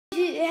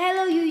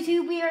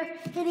we are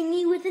hitting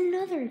you with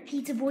another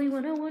Pizza Boy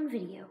 101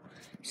 video.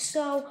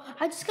 So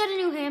I just got a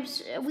new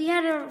hamster. We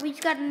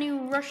just got a new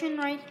Russian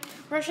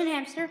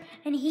hamster,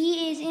 and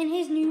he is in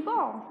his new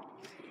ball.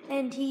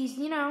 And he's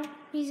in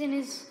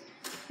his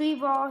new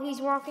ball.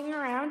 He's walking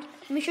around.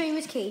 Let me show you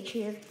his cage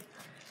here.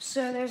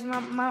 So there's my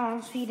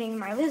mom's feeding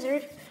my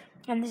lizard,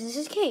 and this is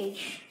his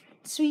cage.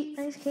 Sweet,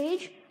 nice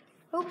cage.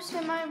 Oops,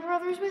 and my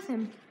brother's with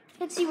him.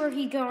 Let's see where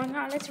he's going.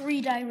 Let's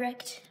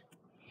redirect.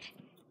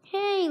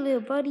 Hey,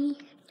 little buddy.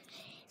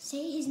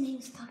 Say his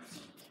name's Tubsy.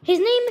 His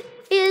name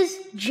is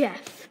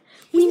Jeff.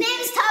 His name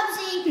is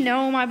Tubsy.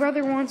 No, my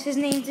brother wants his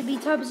name to be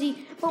Tubsy.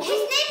 But his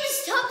name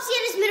is Tubsy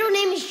and his middle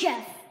name is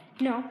Jeff.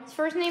 No, his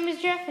first name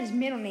is Jeff, his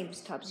middle name is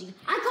Tubsy.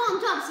 I call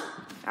him Tubsy.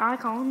 I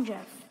call him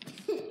Jeff.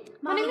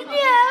 My name is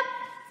Jeff.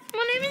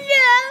 My name is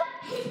Jeff.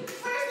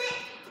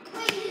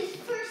 His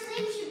first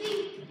name should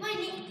be my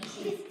name.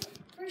 His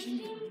first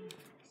name?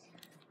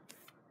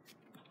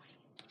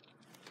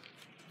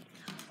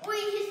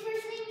 Wait, his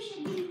first name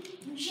should be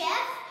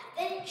Jeff,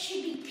 then it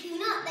should be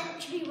Peanut, then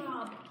it should be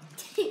Rob.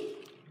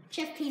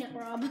 Jeff Peanut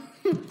Rob.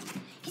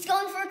 He's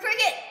going for a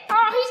cricket.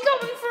 Oh, he's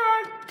going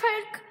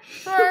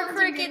for our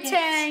cricket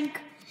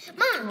tank.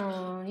 Mom.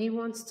 Oh, he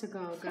wants to go,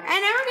 guys.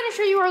 And now we're going to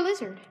show you our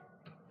lizard.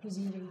 He's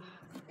eating.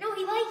 No,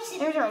 he likes it.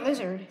 There's our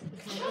lizard.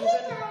 Hey,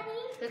 Daddy.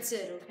 That's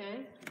it,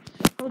 okay?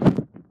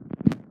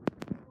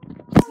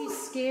 He's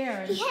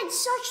scared. He had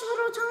such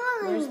little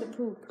time. Where's the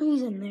poop?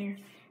 He's in there.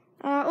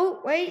 Oh,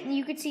 wait,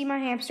 you could see my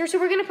hamster, so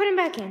we're going to put him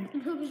back in. The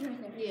poop is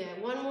right there. Yeah,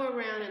 one more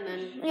round and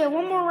then... Yeah,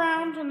 one more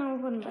round, and then we'll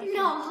put him back in.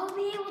 No, he'll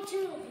be able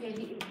to.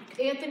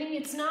 Yeah, Anthony,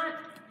 it's not...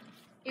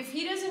 If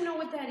he doesn't know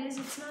what that is,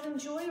 it's not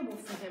enjoyable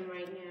for him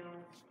right now.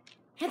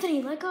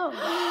 Anthony, let go.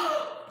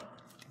 Oh,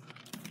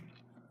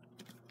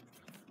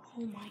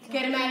 my God.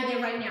 Get him out of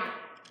there right now.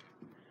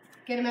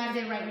 Get him out of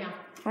there right now.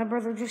 My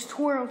brother just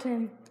twirled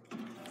him.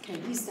 Okay,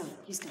 he's done.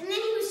 He's done. And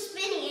then he was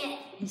spinning it.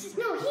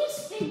 No, he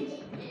spinned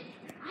it.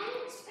 I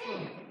didn't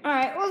spin it. All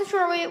right, well,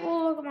 sure, wait,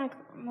 we'll look at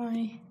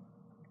my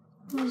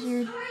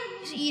lizard.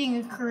 He's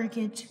eating a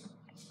cricket.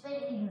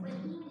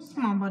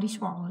 Come on, buddy,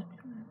 swallow it.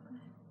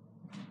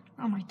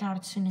 Oh my God,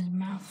 it's in his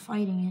mouth,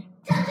 fighting it.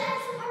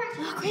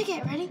 Oh,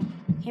 cricket, ready?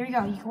 Here we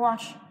go, you can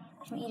watch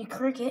him eat a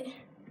cricket.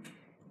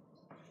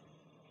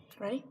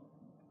 Ready?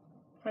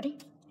 Ready?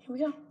 Here we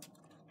go.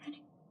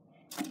 Ready?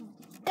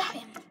 Got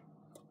him.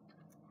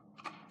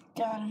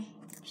 Got him.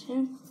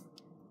 See?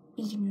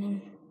 Eating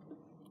him.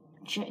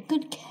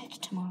 Good catch,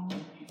 Tamale.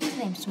 His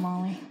name's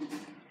Tamale.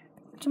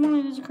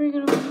 Tamale, there's a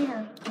cricket over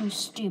here. You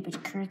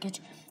stupid cricket.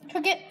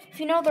 Cricket, if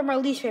you know, they're my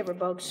least favorite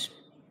bugs.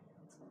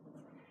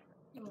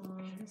 Oh,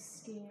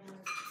 he's scared.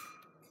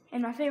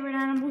 And my favorite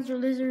animals are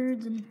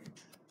lizards and...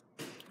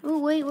 Oh,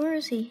 wait, where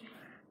is he?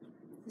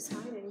 He's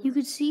hiding. You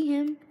could see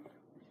him.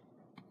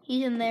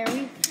 He's in there.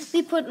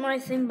 We put my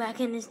thing back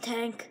in his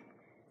tank.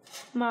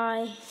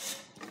 My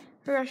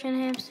Russian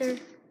hamster.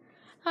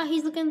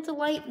 He's looking at the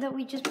light that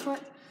we just put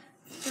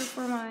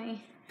for my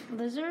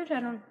lizard. I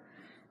don't know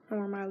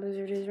where my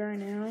lizard is right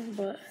now,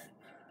 but...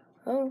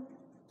 Oh,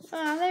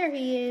 there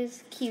he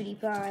is. Cutie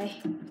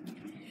pie.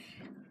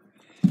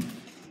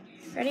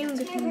 Ready? You have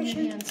to clean your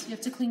hands. You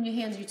have to clean your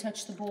hands. You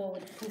touch the ball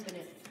with poop in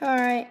it. All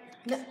right.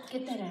 No,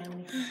 get that out.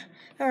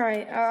 All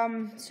right.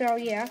 So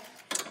yeah.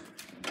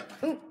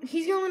 Oh,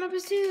 he's going up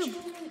his tube.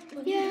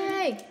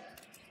 Yay!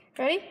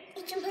 Ready?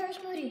 It's in Paris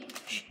Moody.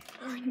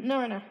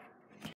 No.